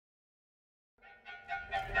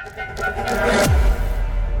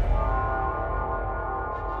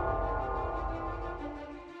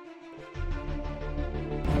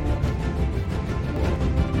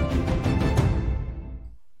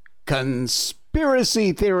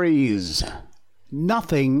Conspiracy theories.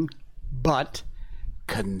 Nothing but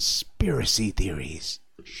conspiracy theories.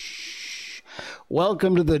 Shh.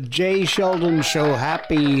 Welcome to the Jay Sheldon Show.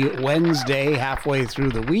 Happy Wednesday, halfway through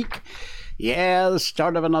the week. Yeah, the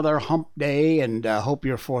start of another hump day, and hope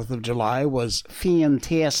your 4th of July was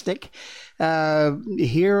fantastic.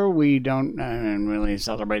 Here we don't really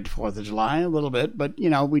celebrate the 4th of July a little bit, but, you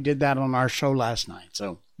know, we did that on our show last night,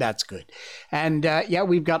 so that's good. And, yeah,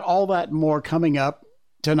 we've got all that and more coming up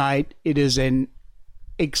tonight. It is an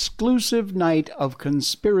exclusive night of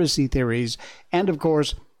conspiracy theories and, of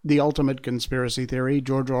course, the ultimate conspiracy theory,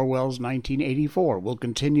 George Orwell's 1984. We'll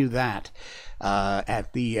continue that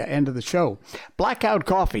at the end of the show. Blackout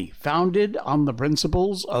Coffee, founded on the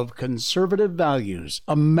principles of conservative values,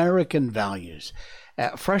 American values.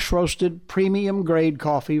 Fresh roasted, premium grade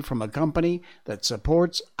coffee from a company that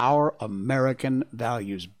supports our American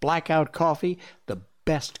values. Blackout Coffee, the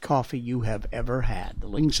best coffee you have ever had. The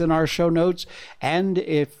link's in our show notes, and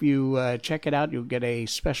if you check it out, you'll get a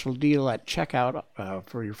special deal at checkout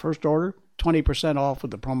for your first order, 20% off with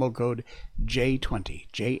the promo code J20,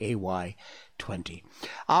 Jay20.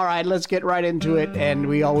 All right, let's get right into it, and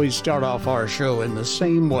we always start off our show in the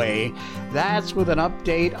same way. That's with an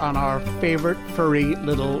update on our favorite furry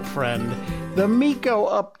little friend, the Miko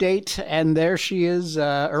update, and there she is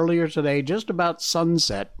earlier today, just about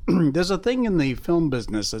sunset. There's a thing in the film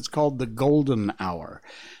business that's called the golden hour.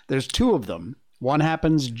 There's two of them. One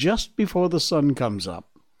happens just before the sun comes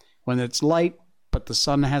up, when it's light, but the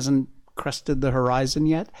sun hasn't crested the horizon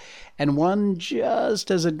yet, and one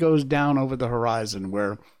just as it goes down over the horizon,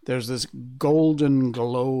 where there's this golden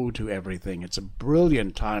glow to everything. It's a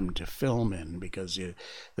brilliant time to film in because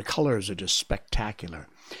the colors are just spectacular.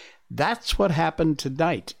 That's what happened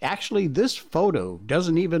tonight. Actually, this photo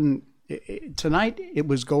doesn't even... Tonight, it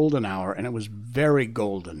was golden hour, and it was very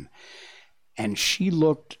golden. And she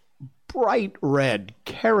looked bright red,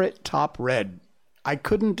 carrot top red. I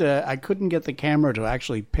couldn't get the camera to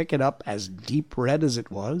actually pick it up as deep red as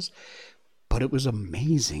it was, but it was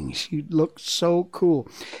amazing. She looked so cool.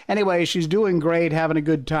 Anyway, she's doing great, having a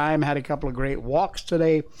good time, had a couple of great walks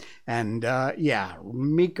today. And yeah,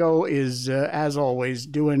 Miko is, as always,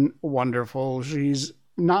 doing wonderful. She's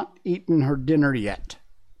not eaten her dinner yet.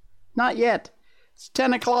 Not yet. It's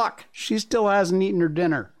 10 o'clock. She still hasn't eaten her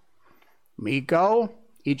dinner. Miko,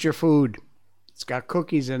 eat your food. It's got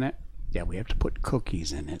cookies in it. Yeah, we have to put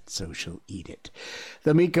cookies in it so she'll eat it.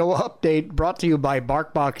 The Miko update brought to you by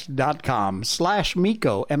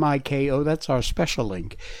BarkBox.com/Miko, M-I-K-O. That's our special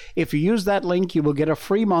link. If you use that link, you will get a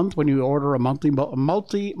free month when you order a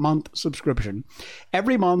multi-month subscription.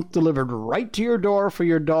 Every month delivered right to your door for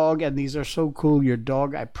your dog, and these are so cool. Your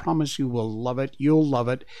dog, I promise you, will love it. You'll love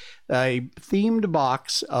it. A themed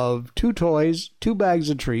box of 2 toys, 2 bags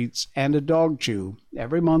of treats, and a dog chew.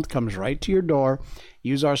 Every month comes right to your door.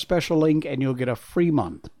 Use our special link and you'll get a free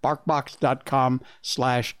month.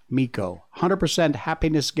 BarkBox.com/Miko. 100%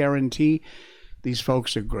 happiness guarantee. These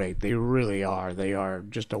folks are great. They really are. They are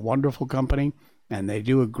just a wonderful company, and they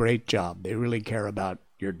do a great job. They really care about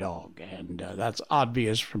your dog, and that's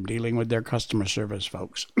obvious from dealing with their customer service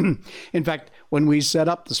folks. In fact, when we set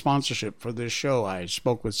up the sponsorship for this show, I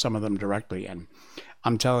spoke with some of them directly, and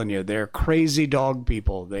I'm telling you, they're crazy dog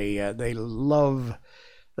people. They love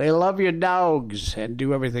your dogs and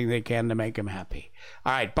do everything they can to make them happy.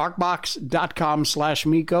 All right,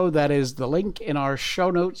 BarkBox.com/Miko. That is the link in our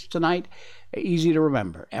show notes tonight. Easy to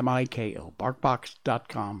remember, M-I-K-O.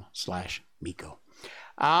 BarkBox.com/Miko.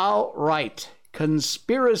 All right.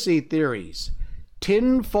 Conspiracy theories,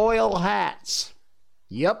 tinfoil hats.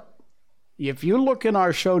 Yep. If you look in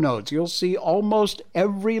our show notes, you'll see almost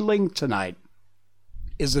every link tonight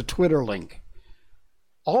is a Twitter link.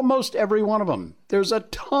 Almost every one of them. There's a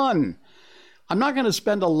ton. I'm not going to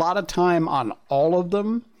spend a lot of time on all of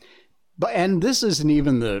them, and this isn't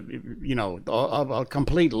even a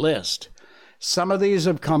complete list. Some of these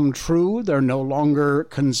have come true. They're no longer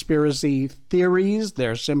conspiracy theories.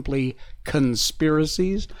 They're simply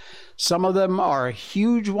conspiracies. Some of them are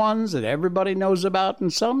huge ones that everybody knows about,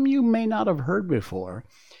 and some you may not have heard before.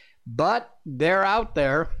 But they're out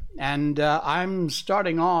there, and I'm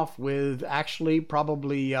starting off with actually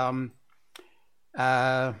probably, how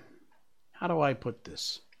do I put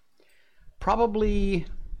this? Probably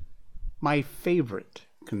my favorite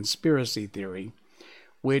conspiracy theory,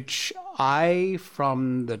 which I,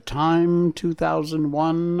 from the time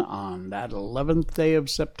 2001, on that 11th day of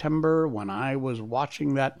September, when I was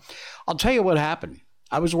watching that, I'll tell you what happened.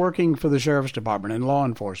 I was working for the Sheriff's Department in law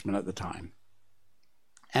enforcement at the time.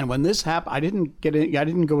 And when this happened, I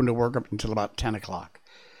didn't go into work up until about 10 o'clock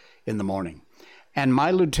in the morning. And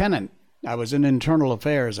my lieutenant, I was in internal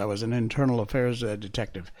affairs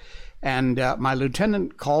detective. And my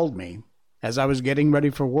lieutenant called me as I was getting ready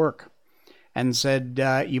for work and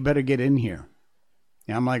said, you better get in here.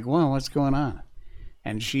 And I'm like, well, what's going on?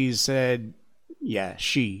 And she said,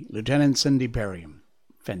 Lieutenant Cindy Perriam.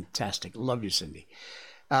 Fantastic. Love you, Cindy.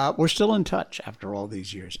 We're still in touch after all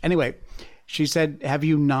these years. Anyway, she said, have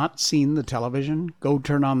you not seen the television? Go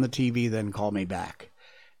turn on the TV, then call me back.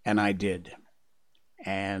 And I did.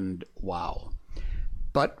 And wow.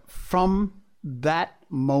 But from that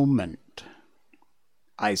moment,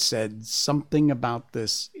 I said, something about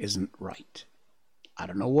this isn't right. I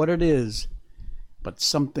don't know what it is, but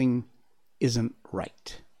something isn't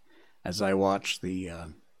right as I watched the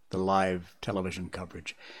live television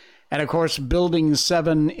coverage. And of course, Building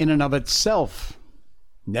 7 in and of itself,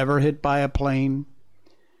 never hit by a plane,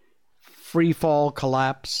 free fall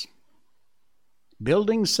collapse.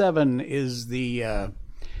 Building 7 is the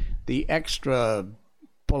extra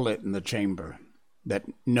bullet in the chamber that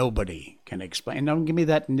nobody can explain. Don't give me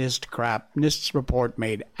that NIST crap. NIST's report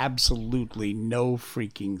made absolutely no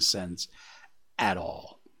freaking sense at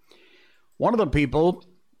all. One of the people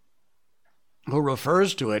who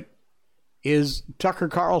refers to it is Tucker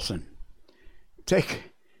Carlson.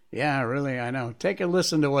 I know. Take a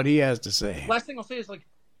listen to what he has to say. Last thing I'll say is,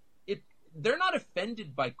 they're not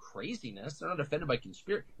offended by craziness. They're not offended by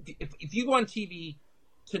conspiracy. If you go on TV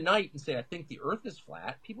tonight and say, I think the earth is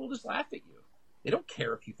flat, people will just laugh at you. They don't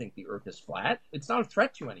care if you think the earth is flat. It's not a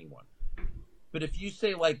threat to anyone. But if you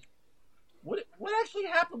say, what actually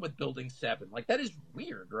happened with Building 7? That is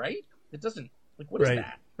weird, right? It doesn't, what is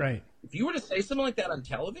that? Right. If you were to say something like that on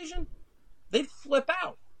television, they'd flip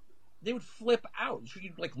out. They would flip out.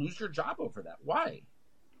 You'd, lose your job over that. Why?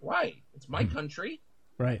 It's my country.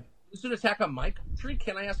 Right. Is it an attack on my country?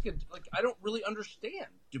 Can I ask you, I don't really understand.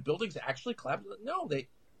 Do buildings actually collapse? No,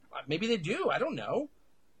 maybe they do. I don't know.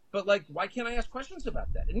 But, why can't I ask questions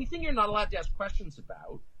about that? Anything you're not allowed to ask questions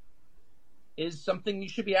about is something you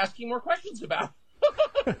should be asking more questions about.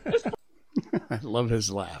 I love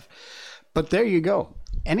his laugh. But there you go.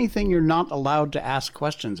 Anything you're not allowed to ask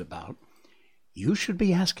questions about, you should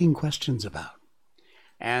be asking questions about.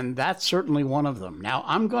 And that's certainly one of them. Now,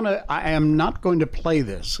 I am not going to play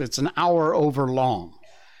this. It's an hour over long.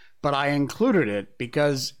 But I included it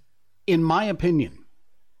because, in my opinion,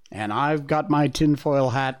 and I've got my tinfoil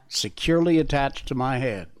hat securely attached to my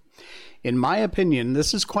head. In my opinion,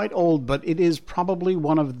 this is quite old, but it is probably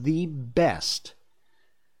one of the best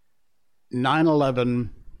 9/11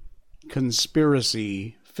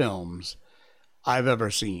 conspiracy films I've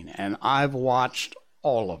ever seen. And I've watched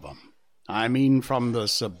all of them. I mean, from the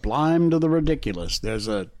sublime to the ridiculous. There's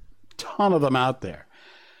a ton of them out there.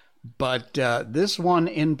 But this one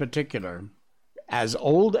in particular, as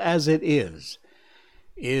old as it is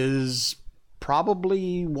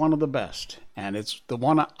probably one of the best. And it's the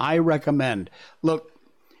one I recommend. Look,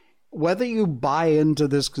 whether you buy into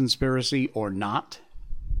this conspiracy or not,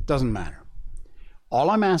 doesn't matter.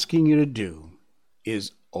 All I'm asking you to do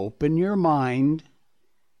is open your mind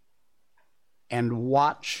and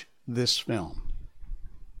watch this film.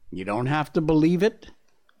 You don't have to believe it.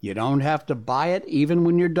 You don't have to buy it even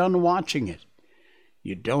when you're done watching it.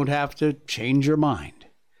 You don't have to change your mind.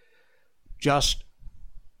 Just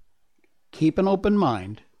keep an open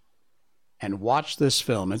mind and watch this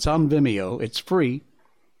film. It's on Vimeo. It's free.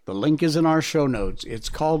 The link is in our show notes. It's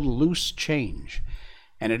called Loose Change,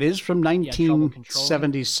 and it is from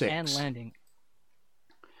 1976. And landing.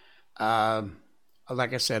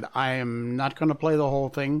 Like I said, I am not going to play the whole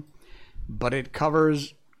thing, but it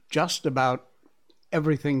covers just about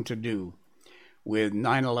everything to do with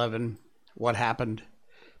 9/11, what happened,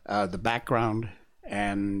 the background,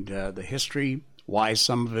 and the history, why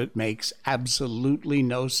some of it makes absolutely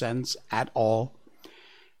no sense at all.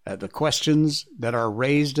 The questions that are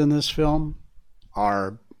raised in this film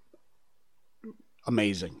are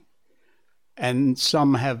amazing. And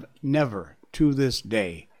some have never, to this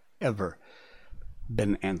day, ever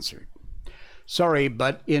been answered. Sorry,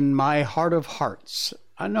 but in my heart of hearts,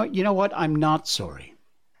 you know what? I'm not sorry.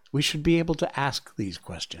 We should be able to ask these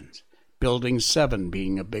questions, Building 7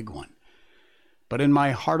 being a big one. But in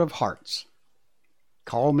my heart of hearts,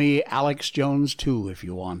 call me Alex Jones too if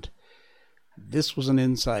you want. This was an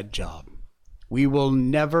inside job. We will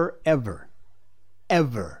never, ever,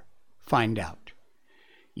 ever find out.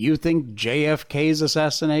 You think JFK's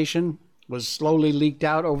assassination was slowly leaked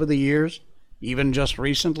out over the years, even just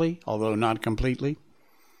recently, although not completely?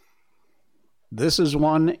 This is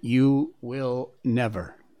one you will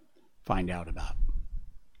never find out about.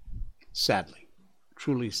 Sadly.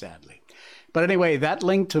 Truly sadly. But anyway, that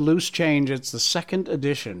link to Loose Change, it's the second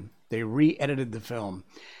edition. They re-edited the film.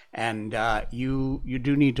 And you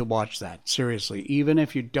do need to watch that, seriously. Even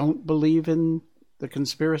if you don't believe in the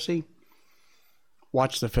conspiracy,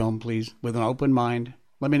 watch the film, please, with an open mind.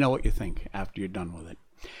 Let me know what you think after you're done with it.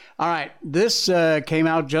 All right, this came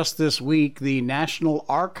out just this week. The National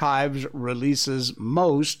Archives releases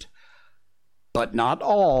most, but not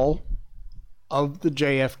all, of the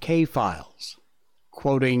JFK files,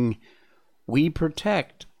 quoting, "We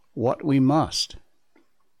protect what we must."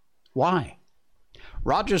 Why?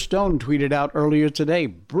 Roger Stone tweeted out earlier today,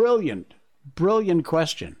 brilliant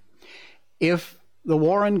question. If the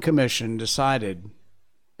Warren Commission decided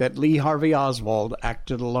that Lee Harvey Oswald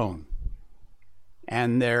acted alone,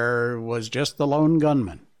 and there was just the lone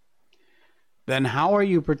gunman, then how are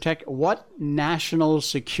you what national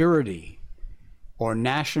security or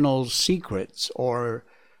national secrets or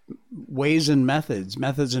ways and methods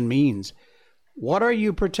and means, what are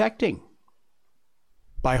you protecting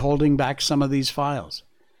by holding back some of these files?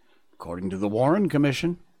 According to the Warren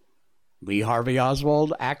Commission, Lee Harvey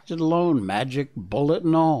Oswald acted alone, magic bullet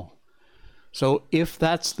and all. So if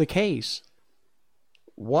that's the case,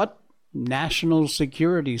 what national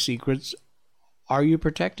security secrets are you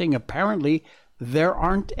protecting? Apparently, there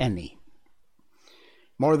aren't any.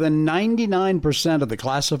 More than 99% of the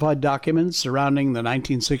classified documents surrounding the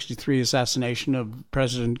 1963 assassination of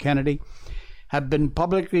President Kennedy have been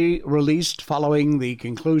publicly released following the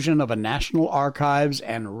conclusion of a National Archives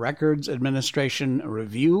and Records Administration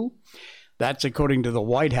review. That's according to the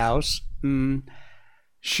White House.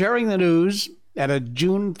 Sharing the news at a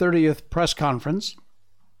June 30th press conference,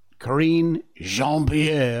 Karine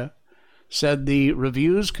Jean-Pierre said the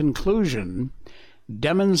review's conclusion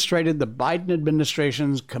demonstrated the Biden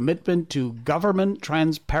administration's commitment to government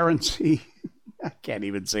transparency. I can't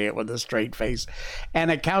even say it with a straight face. And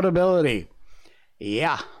accountability.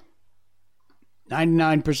 Yeah.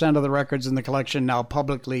 99% of the records in the collection now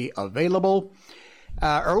publicly available.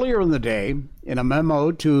 Earlier in the day, in a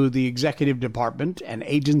memo to the executive department and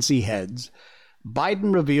agency heads,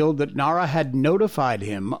 Biden revealed that NARA had notified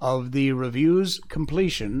him of the review's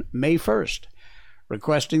completion May 1st,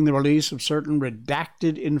 requesting the release of certain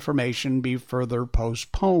redacted information be further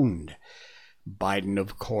postponed. Biden,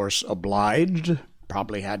 of course, obliged,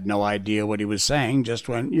 probably had no idea what he was saying, just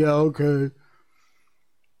went, yeah, okay.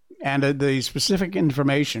 And the specific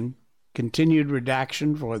information continued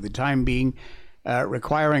redaction for the time being,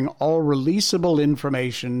 requiring all releasable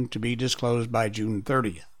information to be disclosed by June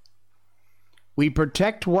 30th. We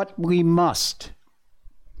protect what we must.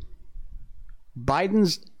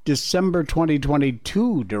 Biden's December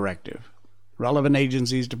 2022 directive, relevant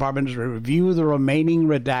agencies, departments review the remaining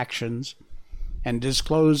redactions and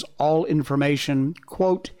disclose all information,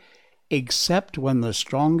 quote, except when the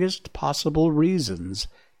strongest possible reasons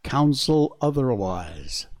counsel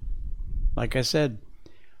otherwise. Like I said,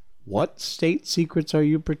 what state secrets are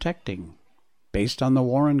you protecting? Based on the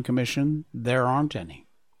Warren Commission, there aren't any.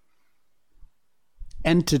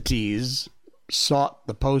 Entities sought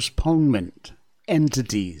the postponement.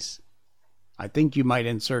 Entities. I think you might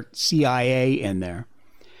insert CIA in there.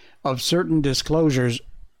 Of certain disclosures.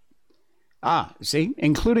 See?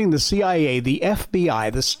 Including the CIA, the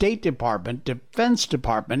FBI, the State Department, Defense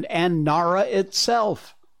Department, and NARA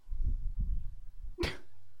itself.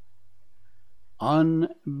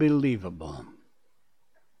 Unbelievable.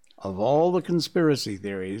 Of all the conspiracy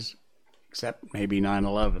theories, except maybe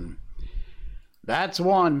 9/11, that's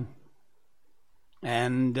one.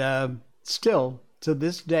 And still, to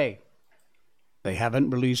this day, they haven't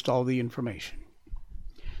released all the information.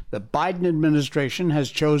 The Biden administration has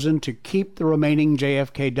chosen to keep the remaining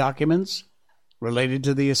JFK documents related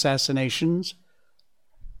to the assassinations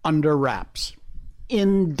under wraps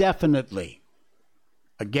indefinitely,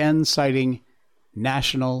 again citing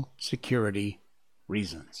national security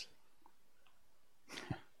reasons.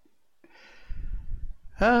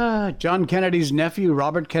 John Kennedy's nephew,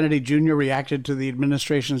 Robert Kennedy Jr., reacted to the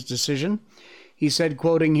administration's decision. He said,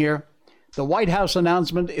 quoting here, "The White House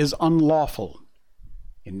announcement is unlawful.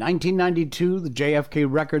 In 1992, the JFK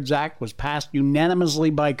Records Act was passed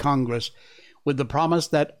unanimously by Congress with the promise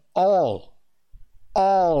that all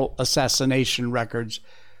assassination records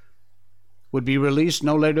would be released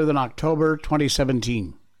no later than October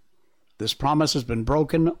 2017. This promise has been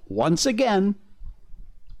broken once again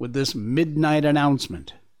with this midnight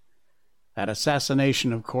announcement. That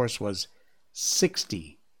assassination, of course, was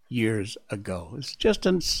 60 years ago. It's just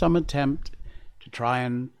some attempt to try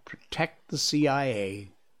and protect the CIA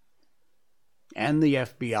and the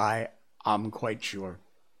FBI, I'm quite sure.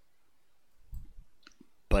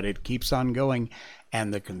 But it keeps on going,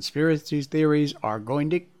 and the conspiracy theories are going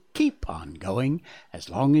to keep on going as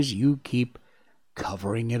long as you keep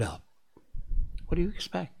covering it up. What do you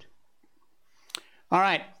expect? All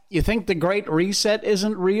right. You think the Great Reset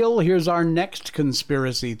isn't real? Here's our next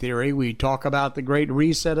conspiracy theory. We talk about the Great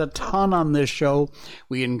Reset a ton on this show.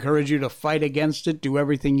 We encourage you to fight against it. Do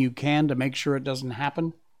everything you can to make sure it doesn't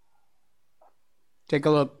happen. Take a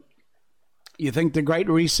look. You think the Great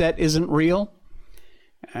Reset isn't real?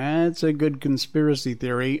 That's a good conspiracy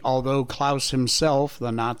theory, although Klaus himself,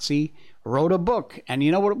 the Nazi, wrote a book. And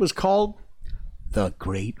you know what it was called? The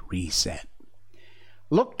Great Reset.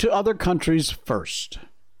 Look to other countries first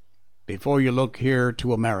before you look here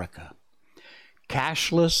to America.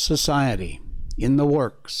 Cashless society in the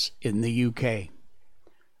works in the UK.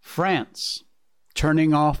 France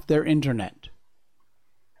turning off their internet.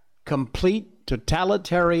 Complete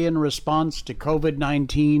totalitarian response to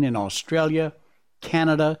COVID-19 in Australia,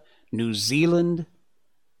 Canada, New Zealand.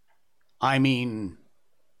 I mean,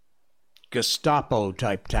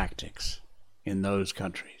 Gestapo-type tactics in those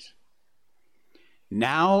countries.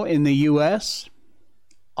 Now in the U.S.,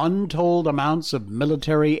 untold amounts of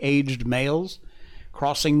military-aged males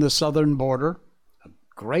crossing the southern border. A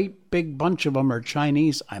great big bunch of them are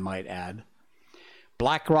Chinese, I might add.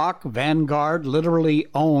 BlackRock, Vanguard literally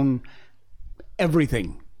own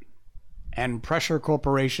everything and pressure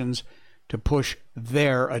corporations to push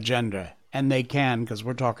their agenda. And they can, because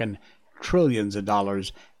we're talking trillions of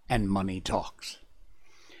dollars and money talks.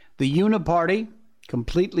 The Uniparty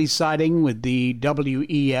completely siding with the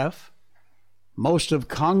WEF. Most of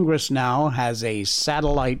Congress now has a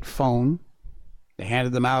satellite phone. They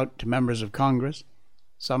handed them out to members of Congress.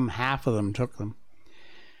 Some half of them took them.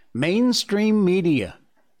 Mainstream media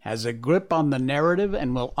has a grip on the narrative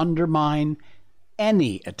and will undermine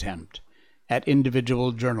any attempt at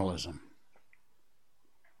individual journalism.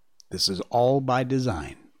 This is all by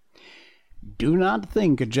design. Do not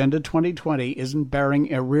think Agenda 2020 isn't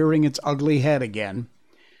rearing its ugly head again.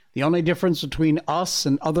 The only difference between us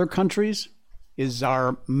and other countries is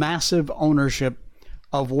our massive ownership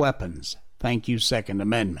of weapons. Thank you, Second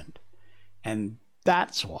Amendment. And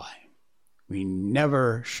that's why we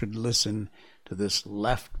never should listen to this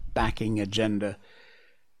left-backing agenda.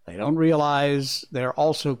 They don't realize they're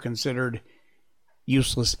also considered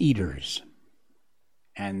useless eaters.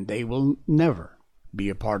 And they will never be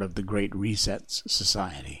a part of the Great Reset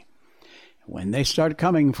Society. When they start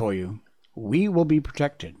coming for you, we will be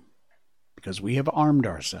protected because we have armed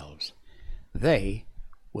ourselves. They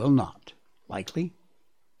will not. Likely,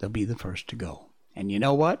 they'll be the first to go. And you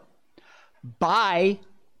know what? Bye.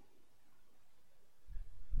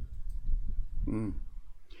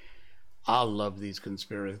 I love these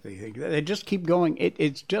conspiracy things. They just keep going.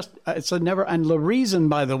 It's a never. And the reason,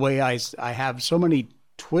 by the way, I have so many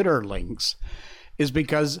Twitter links is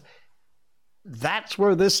because that's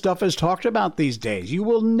where this stuff is talked about these days. You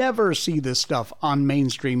will never see this stuff on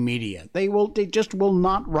mainstream media. They just will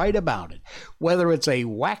not write about it. Whether it's a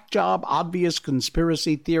whack job, obvious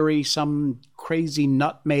conspiracy theory, some crazy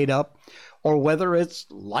nut made up, or whether it's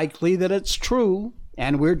likely that it's true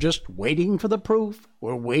and we're just waiting for the proof.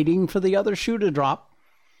 We're waiting for the other shoe to drop.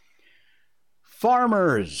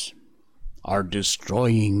 Farmers are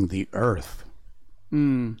destroying the earth.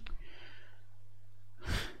 The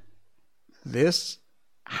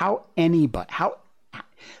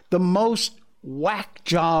most whack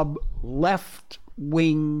job, left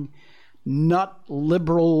wing, nut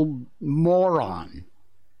liberal moron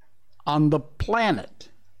on the planet,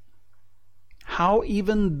 how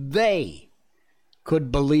even they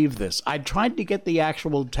could believe this. I tried to get the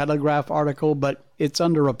actual Telegraph article, but it's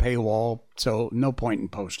under a paywall, so no point in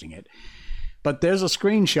posting it. But there's a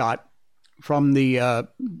screenshot from the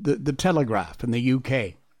Telegraph in the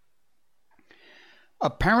UK.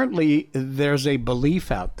 Apparently, there's a belief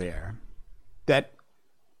out there that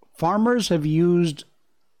farmers have used...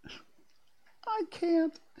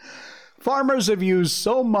 Farmers have used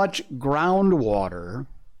so much groundwater,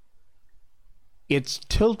 it's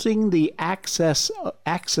tilting the axis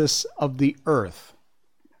of the earth.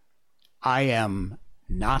 I am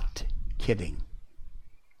not kidding.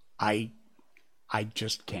 I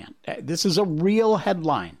just can't. This is a real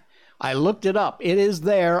headline. I looked it up. It is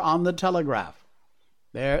there on the Telegraph.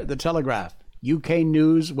 There, the Telegraph, UK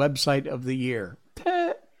News website of the year.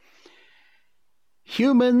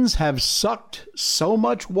 Humans have sucked so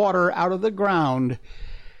much water out of the ground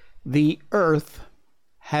The Earth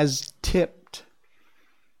has tipped.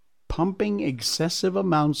 Pumping excessive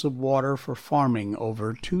amounts of water for farming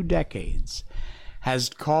over 2 decades has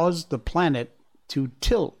caused the planet to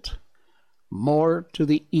tilt more to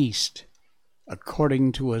the east,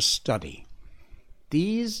 according to a study.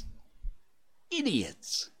 These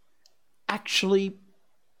idiots actually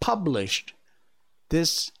published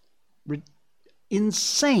this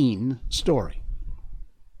insane story.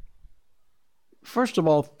 First of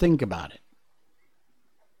all, think about it.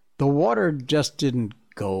 The water just didn't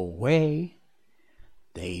go away.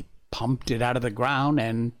 They pumped it out of the ground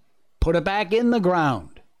and put it back in the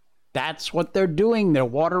ground. That's what they're doing. They're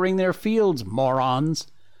watering their fields, morons.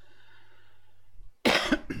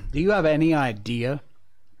 Do you have any idea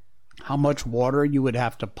how much water you would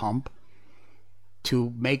have to pump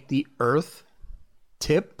to make the Earth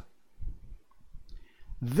tip?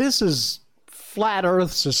 This is Flat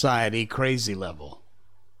Earth Society crazy level.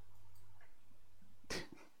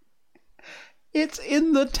 It's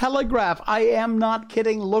in the Telegraph. I am not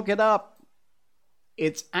kidding. Look it up.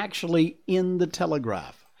 It's actually in the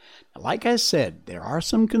Telegraph. Now, like I said, there are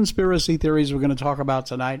some conspiracy theories we're going to talk about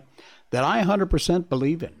tonight that I 100%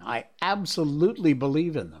 believe in. I absolutely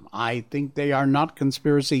believe in them. I think they are not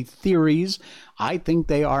conspiracy theories. I think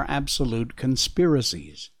they are absolute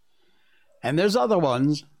conspiracies. And there's other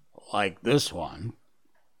ones, like this one,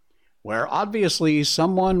 where obviously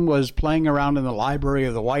someone was playing around in the library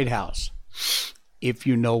of the White House, if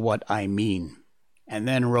you know what I mean, and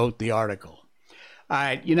then wrote the article. All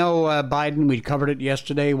right, Biden, we covered it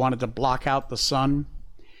yesterday, wanted to block out the sun.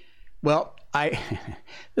 Well,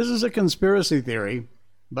 this is a conspiracy theory,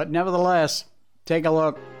 but nevertheless, take a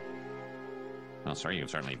look. Well, sir, you've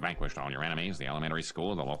certainly vanquished all your enemies, the elementary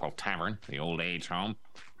school, the local tavern, the old age home.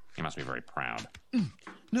 You must be very proud.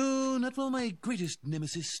 No, not while my greatest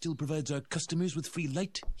nemesis still provides our customers with free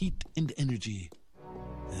light, heat, and energy.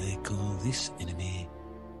 I call this enemy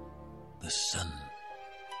the sun.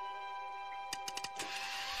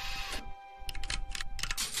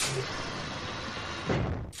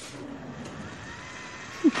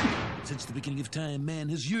 Since the beginning of time, man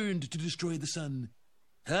has yearned to destroy the sun.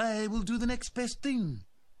 I will do the next best thing.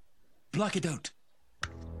 Block it out.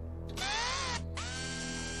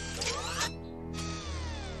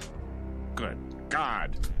 Good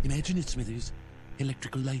God. Imagine it, Smithers.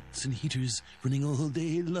 Electrical lights and heaters running all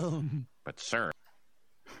day long. But, sir...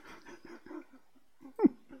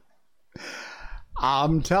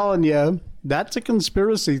 I'm telling you, that's a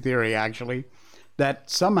conspiracy theory, actually,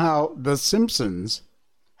 that somehow the Simpsons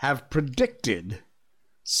have predicted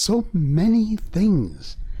so many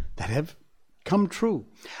things that have come true.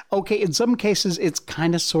 Okay, in some cases, it's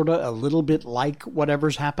kind of sort of a little bit like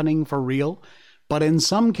whatever's happening for real, but in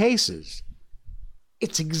some cases,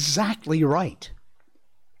 it's exactly right.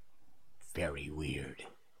 Very weird.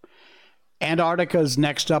 Antarctica's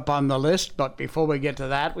next up on the list, but before we get to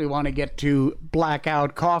that, we want to get to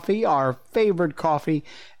Blackout Coffee, our favorite coffee,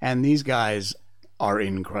 and these guys are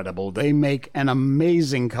incredible. They make an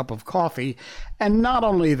amazing cup of coffee, and not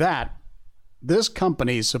only that, this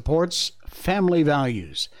company supports family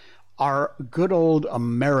values, our good old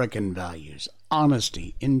American values,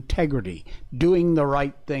 honesty, integrity, doing the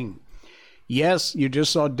right thing. Yes, you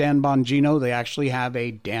just saw Dan Bongino. They actually have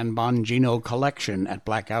a Dan Bongino collection at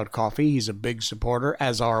Blackout Coffee. He's a big supporter,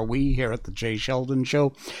 as are we here at the Jay Sheldon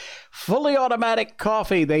Show. Fully automatic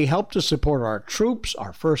coffee. They help to support our troops,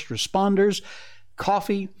 our first responders.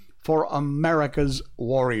 Coffee for America's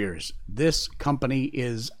warriors. This company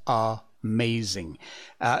is amazing.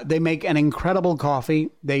 They make an incredible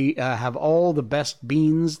coffee. They have all the best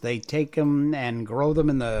beans. They take them and grow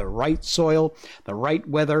them in the right soil, the right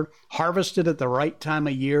weather, harvested at the right time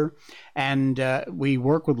of year. And we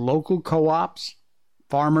work with local co-ops,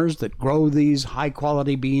 farmers that grow these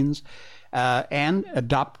high-quality beans, and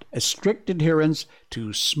adopt a strict adherence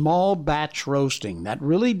to small batch roasting. That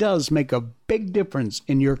really does make a big difference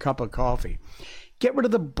in your cup of coffee. Get rid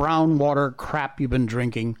of the brown water crap you've been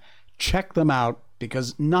drinking. Check them out,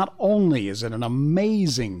 because not only is it an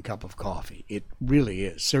amazing cup of coffee, it really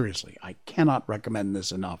is, seriously, I cannot recommend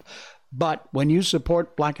this enough, but when you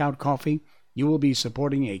support Blackout Coffee, you will be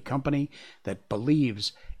supporting a company that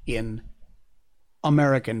believes in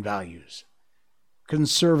American values,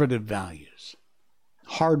 conservative values,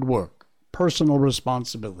 hard work, personal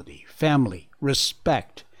responsibility, family,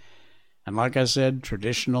 respect, and like I said,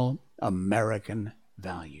 traditional American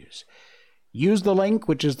values. Use the link,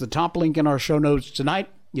 which is the top link in our show notes tonight,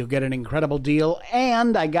 You'll get an incredible deal,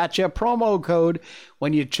 and I got you a promo code.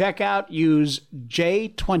 When you check out, use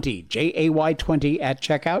J20, Jay20 at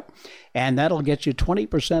checkout, and that'll get you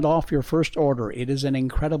 20% off your first order. It is an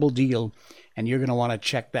incredible deal, and you're going to want to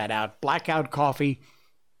check that out. Blackout Coffee,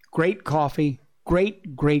 great company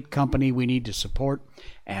we need to support,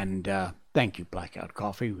 and thank you, Blackout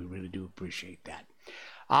Coffee. We really do appreciate that.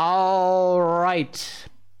 All right,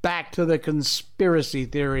 back to the conspiracy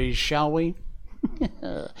theories, shall we?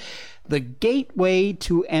 The gateway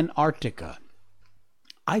to Antarctica.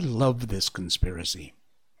 I love this conspiracy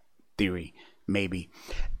theory, maybe.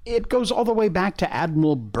 It goes all the way back to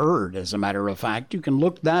Admiral Byrd, as a matter of fact. You can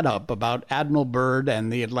look that up, about Admiral Byrd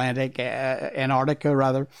and the Antarctica,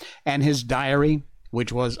 and his diary,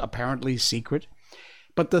 which was apparently secret.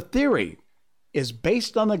 But the theory is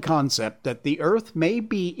based on the concept that the Earth may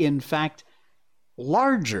be, in fact,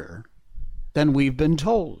 larger than we've been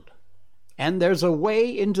told. And there's a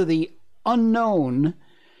way into the unknown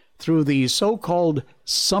through the so-called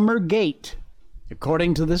Summer Gate.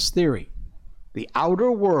 According to this theory, the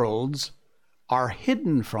outer worlds are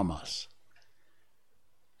hidden from us,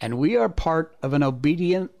 and we are part of an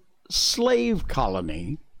obedient slave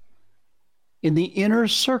colony in the inner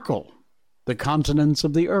circle, the continents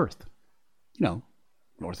of the earth. You know,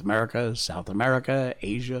 North America, South America,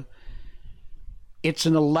 Asia. It's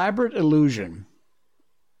an elaborate illusion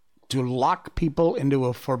to lock people into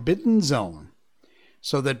a forbidden zone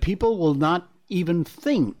so that people will not even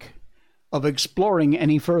think of exploring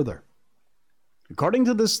any further. According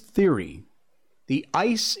to this theory, the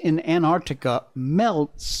ice in Antarctica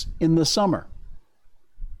melts in the summer,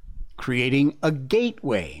 creating a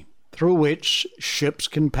gateway through which ships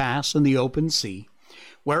can pass in the open sea,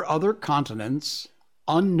 where other continents,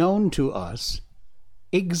 unknown to us,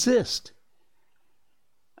 exist.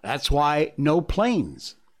 That's why no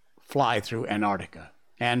planes fly through Antarctica,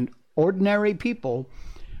 and ordinary people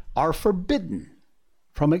are forbidden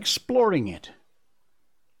from exploring it.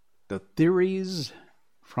 The theories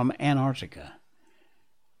from Antarctica.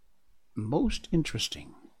 Most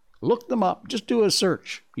interesting. Look them up. Just do a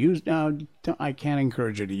search. I can't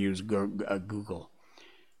encourage you to use Google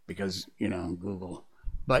because, Google.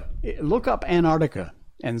 But look up Antarctica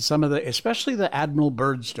and some of the, especially the Admiral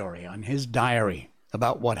Byrd story on his diary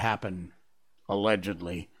about what happened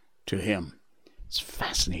allegedly to him. It's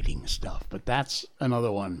fascinating stuff, but that's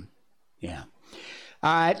another one. Yeah.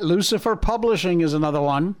 All right, Lucifer Publishing is another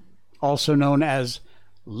one, also known as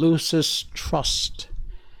Lucis Trust.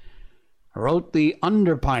 Wrote the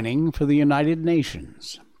underpinning for the United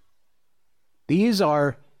Nations. These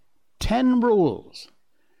are 10 rules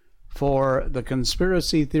for the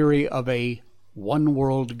conspiracy theory of a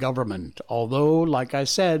one-world government. Although, like I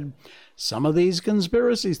said, some of these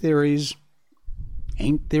conspiracy theories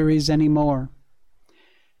ain't theories anymore.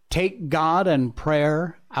 Take God and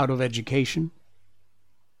prayer out of education.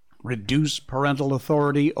 Reduce parental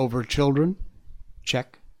authority over children.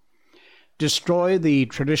 Check. Destroy the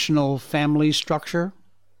traditional family structure.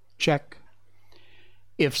 Check.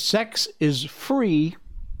 If sex is free,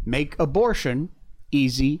 make abortion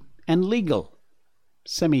easy and legal.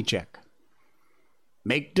 Semi-check.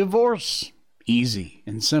 Make divorce easy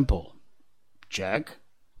and simple. Check.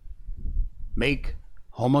 Make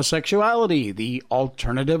homosexuality the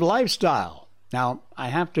alternative lifestyle. Now, I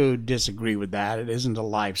have to disagree with that. It isn't a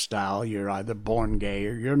lifestyle. You're either born gay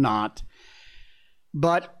or you're not.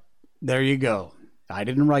 But there you go. I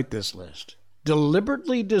didn't write this list.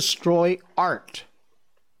 Deliberately destroy art.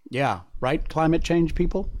 Yeah, right, climate change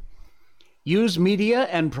people? Use media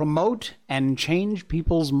and promote and change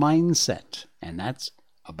people's mindset. And that's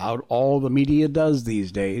about all the media does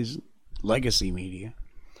these days, legacy media.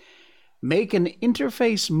 Make an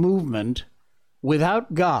interface movement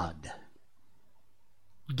without God.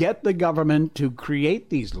 Get the government to create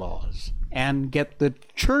these laws and get the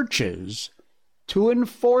churches to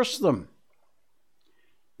enforce them.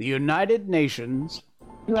 The United Nations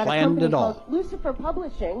planned it all. Lucifer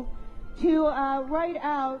Publishing to write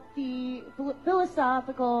out the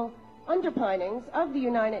philosophical underpinnings of the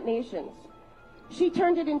United Nations. She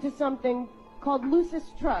turned it into something called Lucis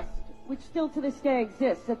Trust, which still to this day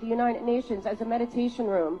exists at the United Nations as a meditation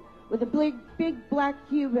room with a big black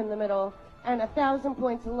cube in the middle and 1,000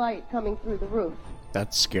 points of light coming through the roof.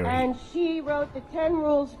 That's scary. And she wrote the 10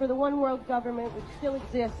 rules for the one world government, which still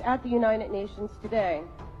exists at the United Nations today.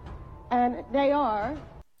 And they are...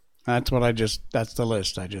 that's the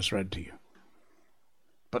list I just read to you.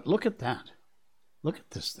 But look at that. Look at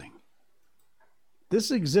this thing. This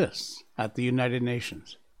exists at the United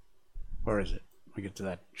Nations. Where is it? We get to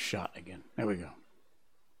that shot again. There we go.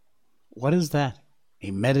 What is that?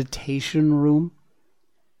 A meditation room?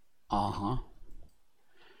 Uh-huh.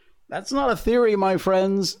 That's not a theory, my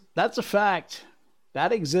friends. That's a fact.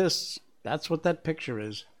 That exists. That's what that picture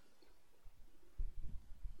is.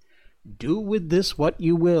 Do with this what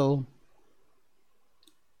you will.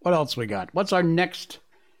 What else we got? What's our next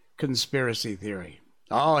conspiracy theory?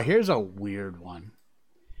 Oh, here's a weird one.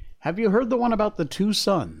 Have you heard the one about the two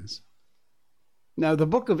sons? Now, the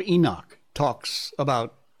book of Enoch talks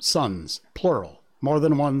about sons, plural, more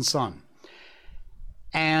than one son.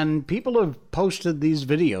 And people have posted these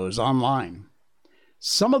videos online.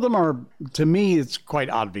 Some of them are, to me, it's quite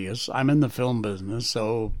obvious. I'm in the film business,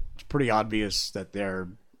 so it's pretty obvious that they're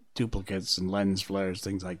duplicates and lens flares,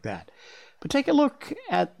 things like that. But take a look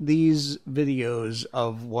at these videos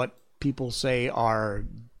of what people say are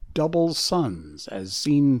double suns as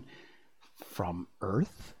seen from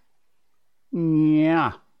Earth.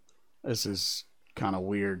 Yeah, this is kind of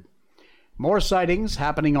weird. More sightings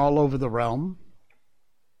happening all over the realm.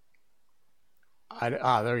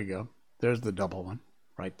 There you go. There's the double one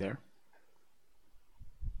right there.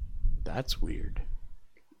 That's weird.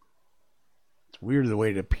 It's weird the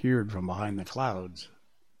way it appeared from behind the clouds.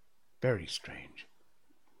 Very strange.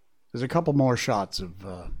 There's a couple more shots of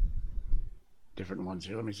different ones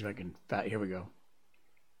here. Let me see if I can... Here we go.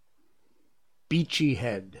 Beachy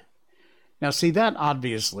Head. Now, see, that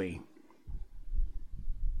obviously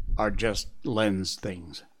are just lens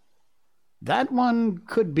things. That one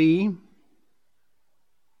could be...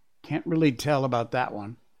 Can't really tell about that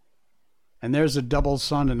one. And there's a double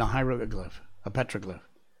sun and a hieroglyph, a petroglyph.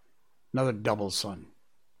 Another double sun.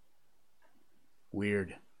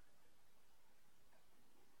 Weird.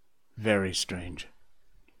 Very strange.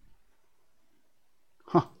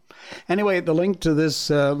 Huh. Anyway, the link to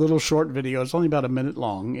this little short video is only about a minute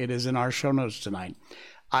long. It is in our show notes tonight.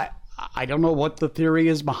 I don't know what the theory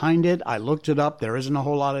is behind it. I looked it up. There isn't a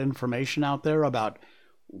whole lot of information out there about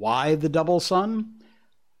why the double sun.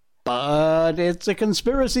 But it's a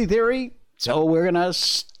conspiracy theory, so we're going to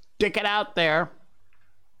stick it out there.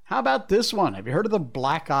 How about this one? Have you heard of the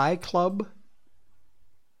Black Eye Club?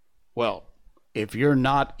 Well, if you're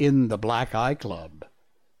not in the Black Eye Club,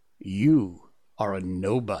 you are a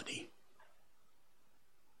nobody.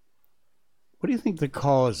 What do you think the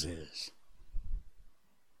cause is?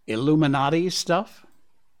 Illuminati stuff?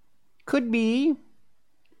 Could be.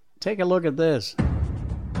 Take a look at this.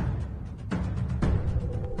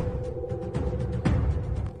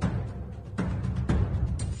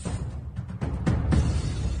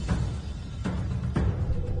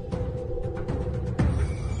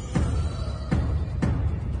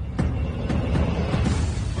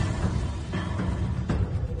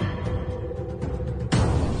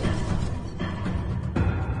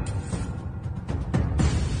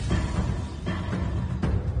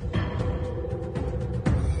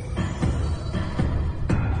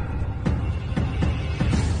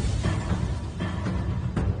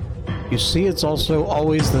 You see, it's also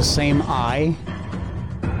always the same eye.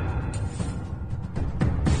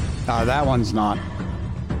 That one's not.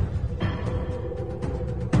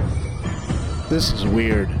 This is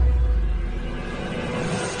weird.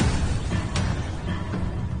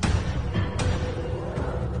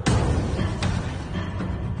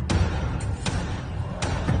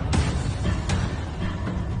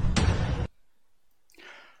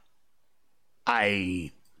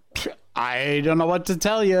 I don't know what to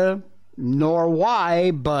tell you, nor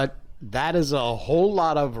why, but that is a whole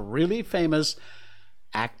lot of really famous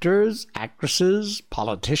actors, actresses,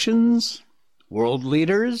 politicians, world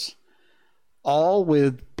leaders, all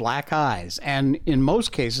with black eyes. And in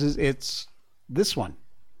most cases, it's this one.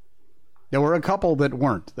 There were a couple that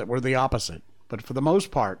weren't, that were the opposite. But for the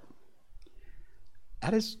most part,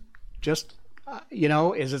 that is just,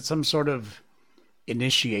 is it some sort of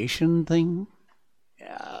initiation thing?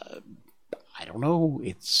 I don't know.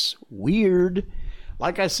 It's weird.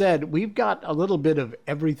 Like I said, we've got a little bit of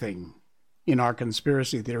everything in our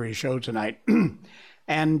conspiracy theory show tonight.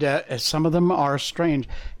 And some of them are strange.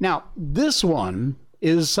 Now, this one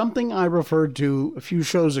is something I referred to a few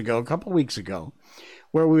shows ago, a couple weeks ago,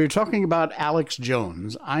 where we were talking about Alex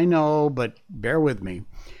Jones. I know, but bear with me.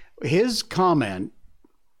 His comment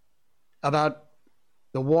about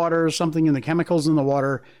the water, something in the chemicals in the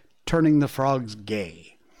water, turning the frogs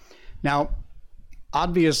gay. Now,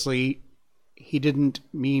 obviously, he didn't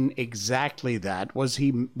mean exactly that. What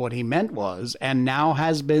he meant was, and now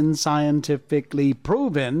has been scientifically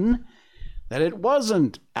proven, that it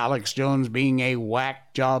wasn't Alex Jones being a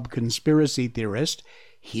whack job conspiracy theorist.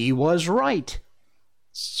 He was right.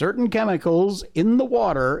 Certain chemicals in the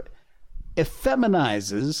water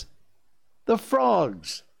effeminizes the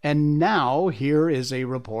frogs. And now here is a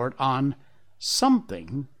report on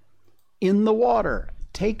something in the water.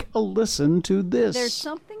 Take a listen to this. There's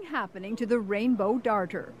something happening to the rainbow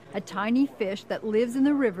darter, a tiny fish that lives in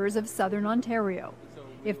the rivers of southern Ontario.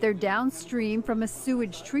 If they're downstream from a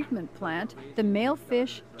sewage treatment plant, the male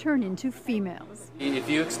fish turn into females. If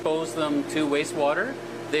you expose them to wastewater,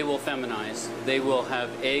 they will feminize. They will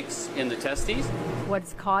have eggs in the testes.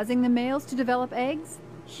 What's causing the males to develop eggs?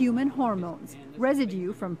 Human hormones,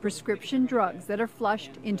 residue from prescription drugs that are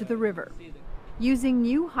flushed into the river. Using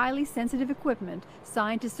new highly sensitive equipment,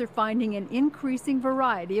 scientists are finding an increasing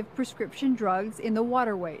variety of prescription drugs in the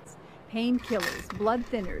waterways. Painkillers, blood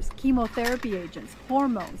thinners, chemotherapy agents,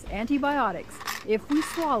 hormones, antibiotics. If we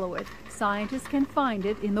swallow it, scientists can find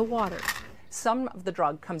it in the water. Some of the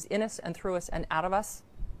drug comes in us and through us and out of us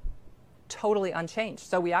totally unchanged.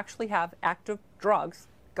 So we actually have active drugs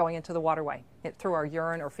going into the waterway through our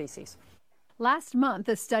urine or feces. Last month,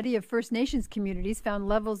 a study of First Nations communities found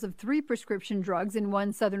levels of 3 prescription drugs in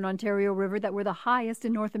one southern Ontario river that were the highest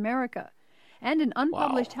in North America. And an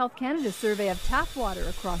unpublished Health Canada survey of tap water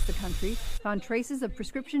across the country found traces of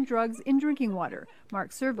prescription drugs in drinking water.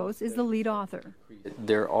 Mark Servos is the lead author.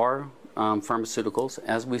 There are pharmaceuticals,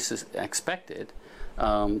 as we expected,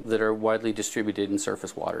 that are widely distributed in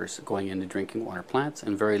surface waters going into drinking water plants,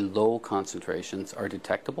 and very low concentrations are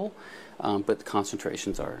detectable, but the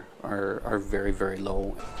concentrations are very, very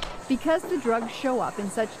low. Because the drugs show up in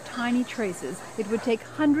such tiny traces, it would take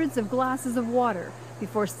hundreds of glasses of water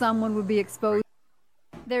before someone would be exposed.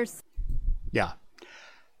 Yeah.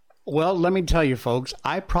 Well, let me tell you, folks,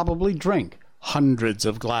 I probably drink hundreds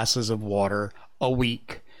of glasses of water a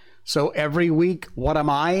week. So every week, what am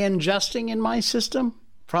I ingesting in my system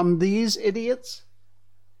from these idiots?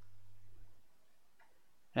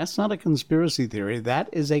 That's not a conspiracy theory. That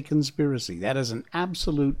is a conspiracy. That is an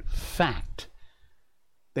absolute fact.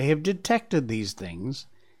 They have detected these things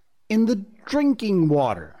in the drinking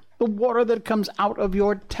water, the water that comes out of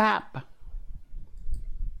your tap.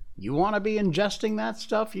 You want to be ingesting that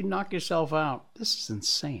stuff, you knock yourself out. This is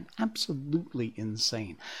insane. Absolutely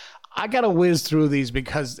insane. I got to whiz through these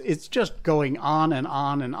because it's just going on and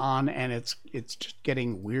on and on, and it's just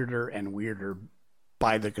getting weirder and weirder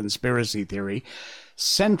by the conspiracy theory.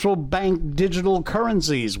 Central bank digital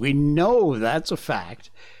currencies. We know that's a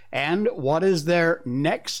fact. And what is their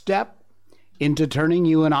next step into turning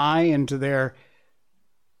you and I into their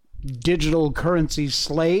digital currency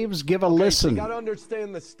slaves? Give a listen. You got to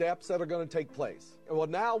understand the steps that are going to take place. Well,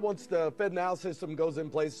 now once the FedNow system goes in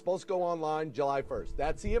place, it's supposed to go online July 1st.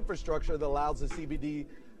 That's the infrastructure that allows the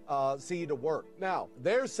CBDC to work. Now,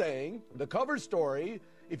 they're saying the cover story,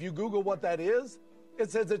 if you Google what that is, it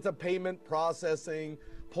says it's a payment processing,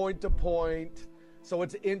 point to point, so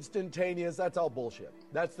it's instantaneous. That's all bullshit.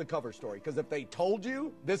 That's the cover story. Because if they told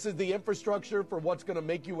you this is the infrastructure for what's going to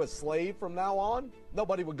make you a slave from now on,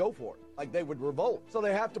 nobody would go for it. Like, they would revolt. So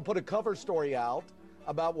they have to put a cover story out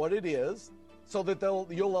about what it is so that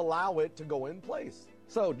you'll allow it to go in place.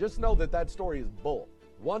 So just know that that story is bull.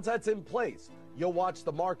 Once that's in place, you'll watch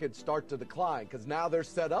the markets start to decline because now they're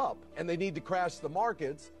set up and they need to crash the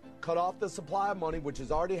markets, cut off the supply of money, which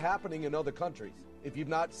is already happening in other countries. If you've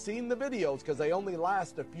not seen the videos, because they only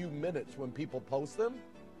last a few minutes when people post them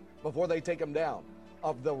before they take them down,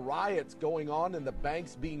 of the riots going on and the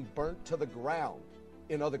banks being burnt to the ground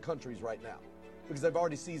in other countries right now, because they've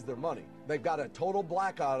already seized their money. They've got a total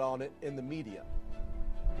blackout on it in the media.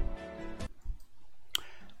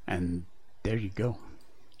 And there you go.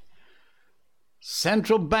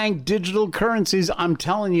 Central bank digital currencies. I'm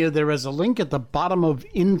telling you, there is a link at the bottom of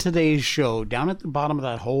in today's show, down at the bottom of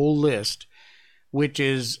that whole list, which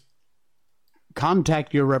is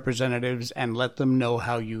contact your representatives and let them know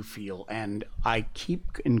how you feel. And I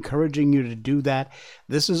keep encouraging you to do that.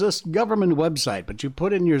 This is a government website, but you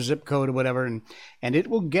put in your zip code or whatever, and it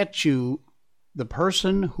will get you the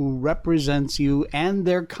person who represents you and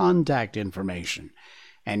their contact information.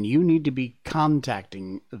 And you need to be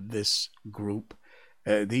contacting this group,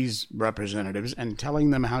 these representatives, and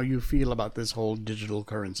telling them how you feel about this whole digital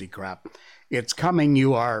currency crap. It's coming.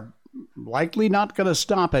 You are likely not going to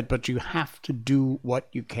stop it, but you have to do what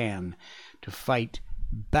you can to fight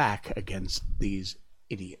back against these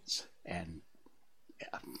idiots. And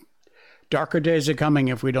yeah, darker days are coming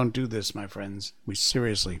if we don't do this, my friends. We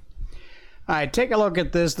seriously. All right, take a look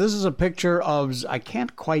at this. This is a picture of, I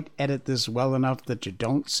can't quite edit this well enough that you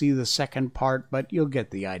don't see the second part, but you'll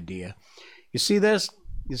get the idea. You see this?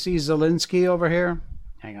 You see Zelensky over here?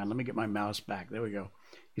 Hang on, let me get my mouse back. There we go.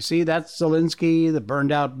 You see, that's Zelensky, the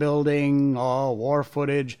burned out building, all war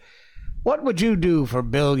footage. What would you do for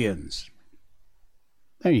billions?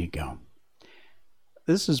 There you go.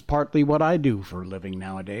 This is partly what I do for a living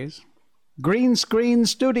nowadays. Green screen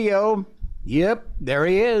studio. Yep, there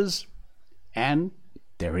he is. And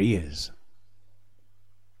there he is.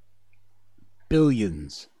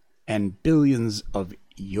 Billions and billions of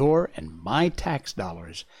your and my tax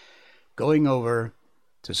dollars going over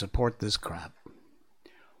to support this crap.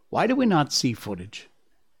 Why do we not see footage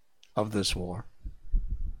of this war?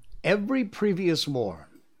 Every previous war,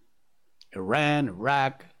 Iran,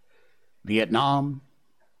 Iraq, Vietnam,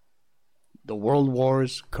 the World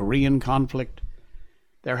Wars, Korean conflict,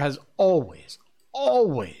 there has always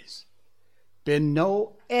been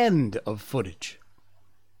no end of footage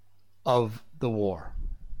of the war.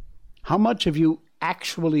 How much have you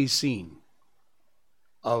actually seen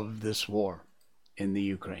of this war in the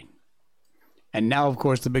Ukraine? And now, of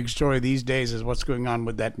course, the big story these days is what's going on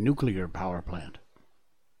with that nuclear power plant.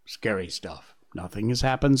 Scary stuff. Nothing has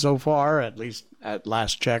happened so far, at least at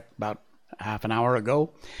last check about half an hour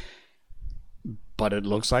ago. But it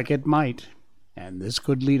looks like it might. And this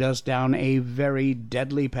could lead us down a very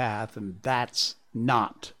deadly path, and that's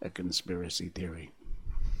not a conspiracy theory.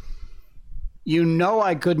 You know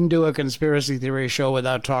I couldn't do a conspiracy theory show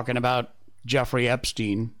without talking about Jeffrey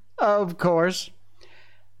Epstein. Of course.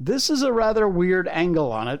 This is a rather weird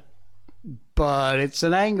angle on it, but it's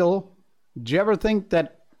an angle. Did you ever think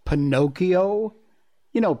that Pinocchio,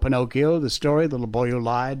 you know Pinocchio, the story, the little boy who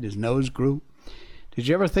lied, his nose grew? Did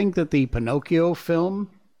you ever think that the Pinocchio film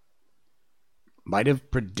might have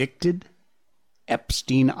predicted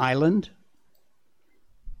Epstein Island?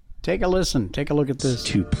 Take a listen. Take a look at this.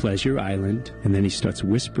 To Pleasure Island, and then he starts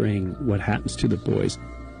whispering what happens to the boys.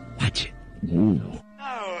 Watch it. Now,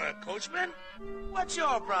 Coachman, what's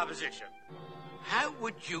your proposition? How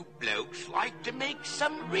would you blokes like to make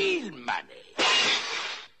some real money?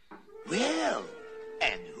 Well,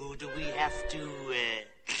 and who do we have to,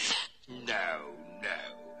 No,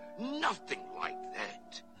 nothing like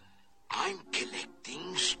that. I'm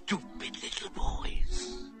collecting stupid little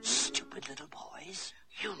boys. Stupid little boys?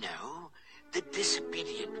 You know, the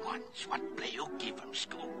disobedient ones what play hooky from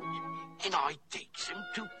school. And I takes them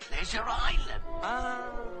to Pleasure Island.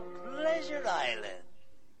 Ah, Pleasure Island.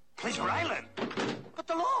 Pleasure Island? But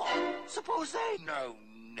the law, suppose they... No,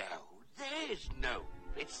 there's no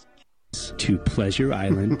risk. To Pleasure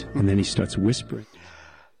Island, and then he starts whispering.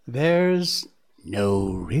 There's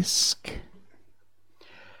no risk.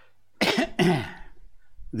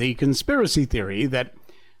 The conspiracy theory that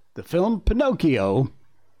the film Pinocchio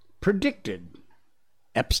predicted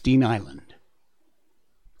Epstein Island.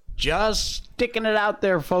 Just sticking it out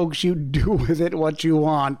there, folks. You do with it what you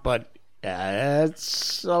want, but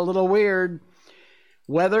it's a little weird.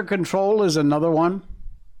 Weather control is another one.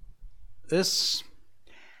 This,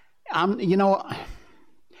 you know,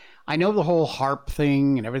 I know the whole HAARP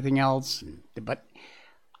thing and everything else, but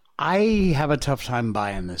I have a tough time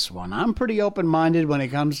buying this one. I'm pretty open-minded when it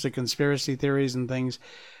comes to conspiracy theories and things,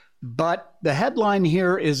 but the headline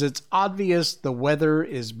here is it's obvious the weather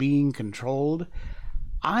is being controlled.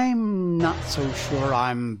 I'm not so sure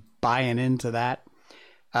I'm buying into that.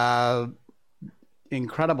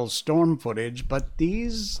 Incredible storm footage, but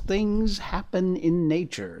these things happen in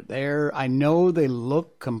nature. I know they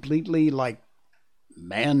look completely like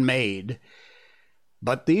man-made,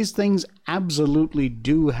 but these things absolutely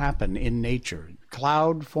do happen in nature.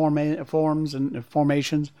 Cloud forms and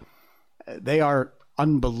formations, they are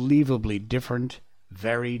unbelievably different,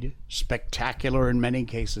 varied, spectacular in many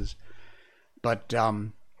cases. But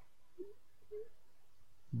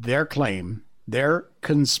their claim, their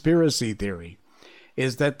conspiracy theory,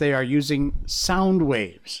 is that they are using sound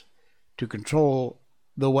waves to control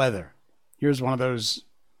the weather. Here's one of those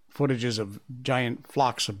footages of giant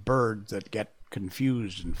flocks of birds that get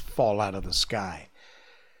confused and fall out of the sky.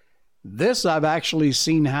 This I've actually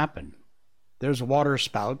seen happen. There's water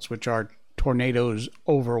spouts, which are tornadoes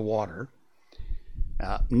over water.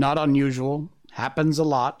 Not unusual, happens a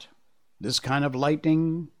lot. This kind of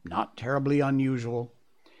lightning, not terribly unusual.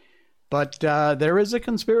 But there is a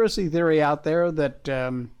conspiracy theory out there that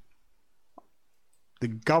the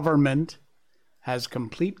government has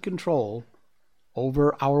complete control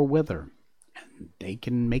over our weather, and they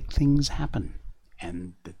can make things happen,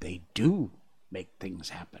 and that they do make things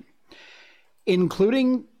happen,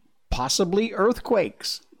 including possibly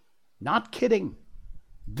earthquakes. Not kidding.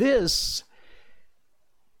 This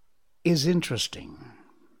is interesting.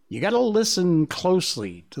 You got to listen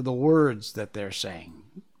closely to the words that they're saying.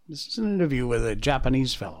 This is an interview with a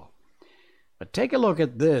Japanese fellow. But take a look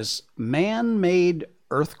at this. Man-made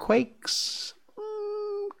earthquakes?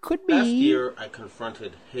 Could be. Last year, I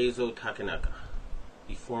confronted Heizo Takenaka,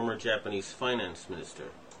 the former Japanese finance minister,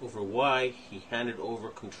 over why he handed over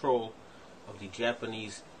control of the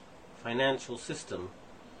Japanese financial system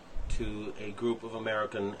to a group of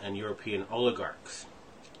American and European oligarchs.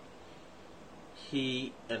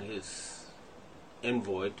 He and his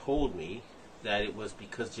envoy told me that it was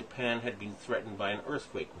because Japan had been threatened by an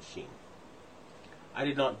earthquake machine. I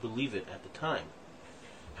did not believe it at the time.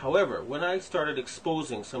 However, when I started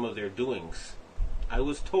exposing some of their doings, I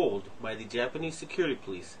was told by the Japanese security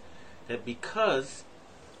police that because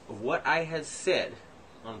of what I had said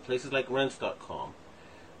on places like Rense.com,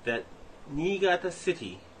 that Niigata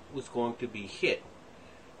City was going to be hit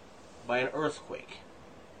by an earthquake.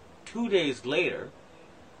 2 days later,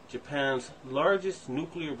 Japan's largest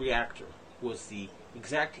nuclear reactor was the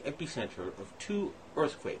exact epicenter of 2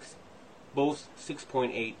 earthquakes, both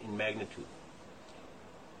 6.8 in magnitude.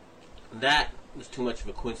 That was too much of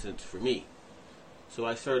a coincidence for me. So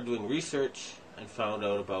I started doing research and found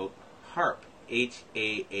out about HAARP,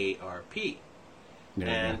 H-A-A-R-P.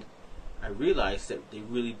 And I realized that they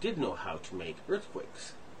really did know how to make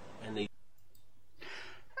earthquakes.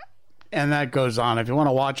 And that goes on. If you want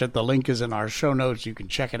to watch it, the link is in our show notes. You can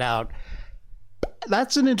check it out.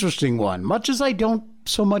 That's an interesting one. Much as I don't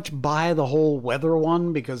so much buy the whole weather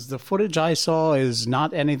one, because the footage I saw is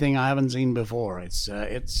not anything I haven't seen before. It's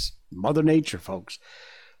Mother Nature, folks.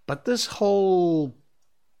 But this whole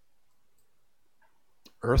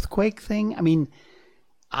earthquake thing, I mean,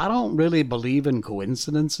 I don't really believe in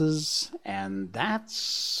coincidences, and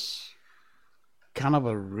that's kind of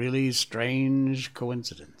a really strange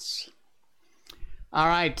coincidence. All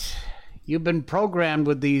right, you've been programmed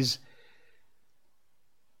with these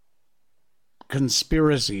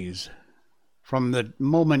conspiracies from the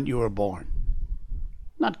moment you were born.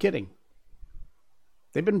 Not kidding.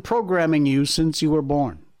 They've been programming you since you were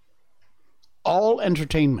born. All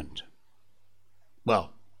entertainment.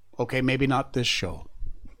 Well, okay, maybe not this show.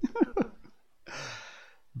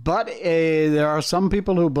 But there are some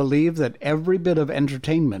people who believe that every bit of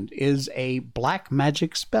entertainment is a black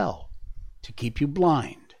magic spell to keep you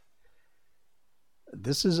blind.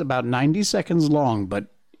 This is about 90 seconds long,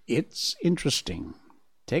 but it's interesting.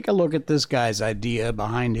 Take a look at this guy's idea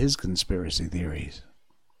behind his conspiracy theories.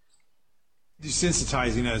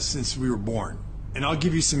 Desensitizing us since we were born. And I'll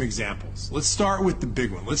give you some examples. Let's start with the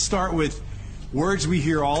big one. Let's start with words we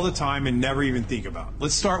hear all the time and never even think about.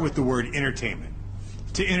 Let's start with the word entertainment.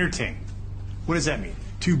 To entertain. What does that mean?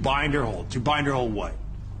 To bind or hold. To bind or hold what?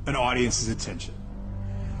 An audience's attention.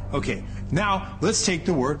 Okay, now let's take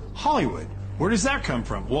the word Hollywood. Where does that come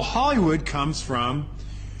from? Well, Hollywood comes from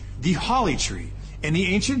the holly tree. And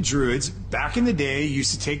the ancient Druids, back in the day,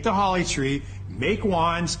 used to take the holly tree, make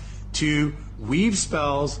wands to weave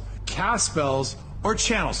spells, cast spells, or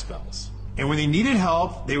channel spells. And when they needed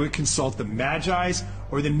help, they would consult the Magi's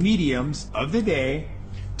or the mediums of the day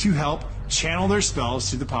to help channel their spells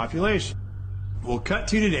to the population. We'll cut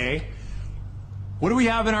to today. What do we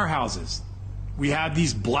have in our houses? We have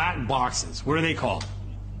these black boxes. What are they called?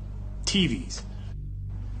 TVs.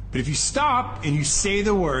 But if you stop and you say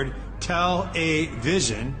the word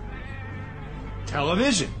television,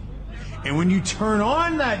 television. And when you turn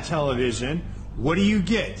on that television, what do you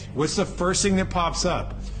get? What's the first thing that pops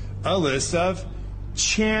up? A list of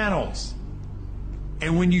channels.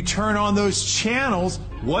 And when you turn on those channels,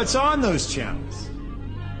 what's on those channels?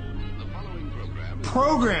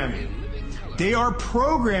 Programming. They are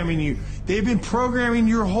programming you. They've been programming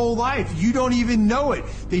your whole life. You don't even know it.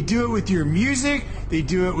 They do it with your music. They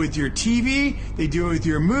do it with your TV. They do it with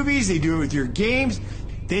your movies. They do it with your games.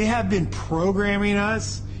 They have been programming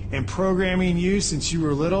us and programming you since you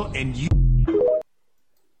were little, and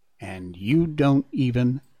you don't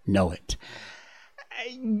even know it.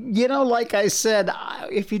 You know, like I said,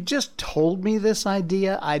 if you just told me this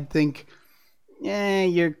idea, I'd think,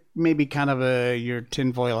 you're maybe kind of your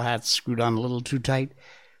tinfoil hat's screwed on a little too tight.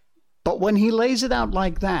 But when he lays it out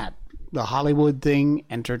like that, the Hollywood thing,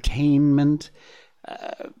 entertainment,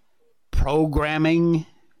 programming,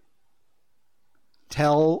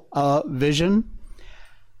 television,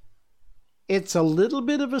 it's a little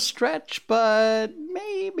bit of a stretch, but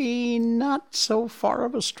maybe not so far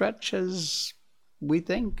of a stretch as we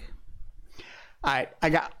think. All right,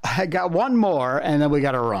 I got one more, and then we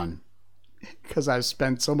got to run because I've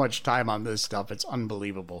spent so much time on this stuff. It's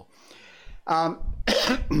unbelievable. I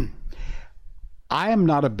am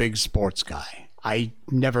not a big sports guy. I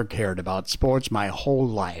never cared about sports my whole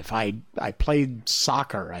life. I played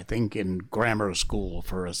soccer, I think, in grammar school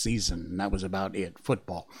for a season, and that was about it,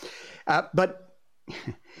 football. But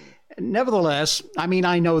nevertheless, I mean,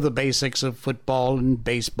 I know the basics of football and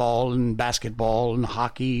baseball and basketball and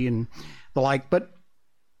hockey and the like, but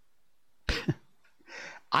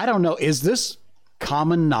I don't know. Is this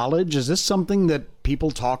common knowledge? Is this something that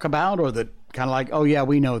people talk about, or that kind of like, oh yeah,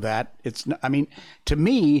 we know that. I mean, to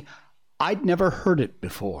me, I'd never heard it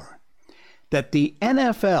before, that the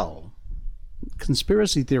NFL,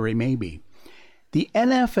 conspiracy theory maybe, the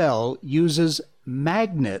NFL uses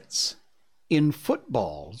magnets in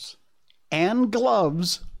footballs and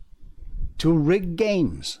gloves to rig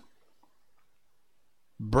games.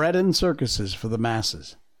 Bread and circuses for the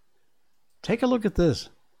masses. Take a look at this.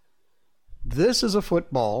 This is a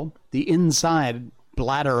football, the inside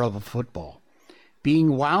bladder of a football,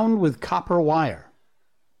 being wound with copper wire.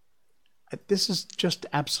 This is just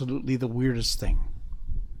absolutely the weirdest thing.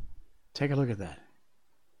 Take a look at that.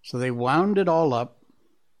 So they wound it all up,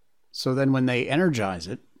 so then when they energize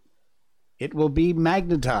it, it will be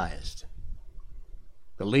magnetized.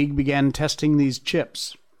 The league began testing these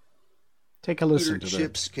chips. Take a listen to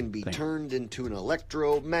chips can be turned into an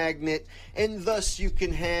electromagnet, and thus you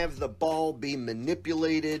can have the ball be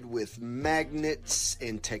manipulated with magnets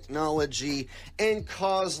and technology and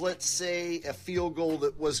cause, let's say, a field goal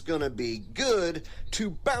that was going to be good to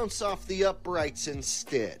bounce off the uprights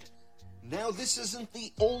instead. Now, this isn't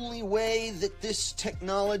the only way that this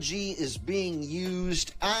technology is being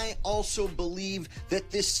used. I also believe that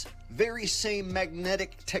this very same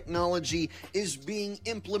magnetic technology is being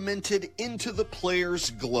implemented into the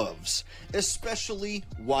players' gloves, especially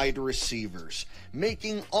wide receivers,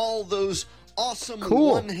 making all those awesome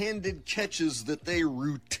one-handed catches that they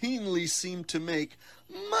routinely seem to make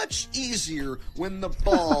much easier when the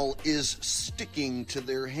ball is sticking to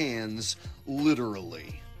their hands,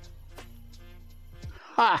 literally.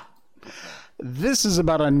 Ha! This is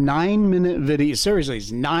about a 9-minute video. Seriously,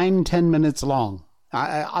 it's 9-10 minutes long.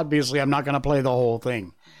 Obviously, I'm not going to play the whole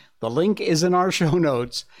thing. The link is in our show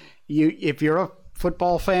notes. If you're a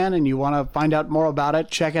football fan and you want to find out more about it,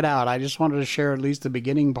 check it out. I just wanted to share at least the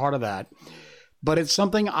beginning part of that. But it's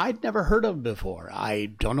something I'd never heard of before.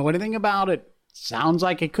 I don't know anything about it. Sounds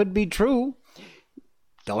like it could be true.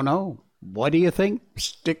 Don't know. What do you think?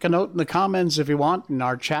 Stick a note in the comments if you want in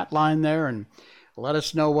our chat line there, and let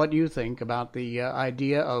us know what you think about the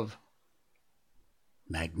idea of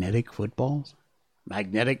magnetic footballs,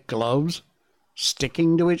 magnetic gloves,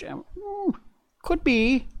 sticking to each other. Could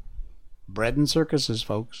be. Bread and circuses,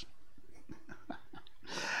 folks.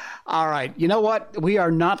 All right. You know what? We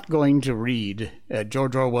are not going to read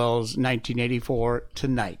George Orwell's 1984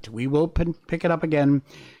 tonight. We will pick it up again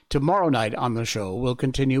tomorrow night on the show. We'll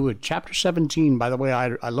continue with Chapter 17. By the way,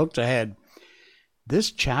 I looked ahead.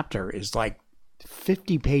 This chapter is like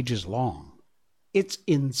 50 pages long. It's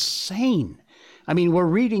insane. I mean, we're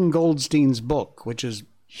reading Goldstein's book, which is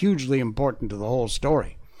hugely important to the whole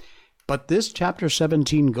story. But this chapter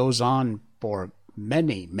 17 goes on for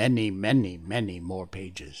many, many, many, many more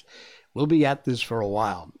pages. We'll be at this for a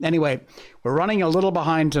while. Anyway, we're running a little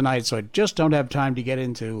behind tonight, so I just don't have time to get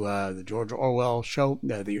into the George Orwell show,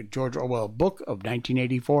 the George Orwell book of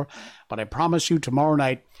 1984. But I promise you tomorrow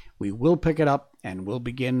night we will pick it up, and we'll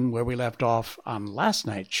begin where we left off on last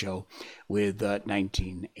night's show with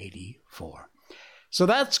 1984. So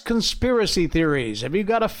that's conspiracy theories. If you've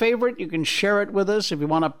got a favorite, you can share it with us. If you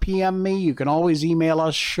want to PM me, you can always email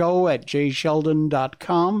us,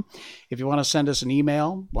 show@jsheldon.com. If you want to send us an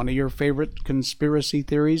email, one of your favorite conspiracy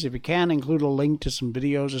theories, if you can, include a link to some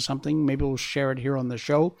videos or something. Maybe we'll share it here on the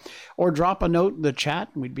show. Or drop a note in the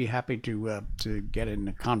chat, and we'd be happy to get in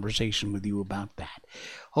a conversation with you about that.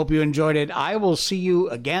 Hope you enjoyed it. I will see you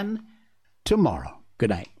again tomorrow.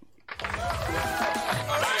 Good night.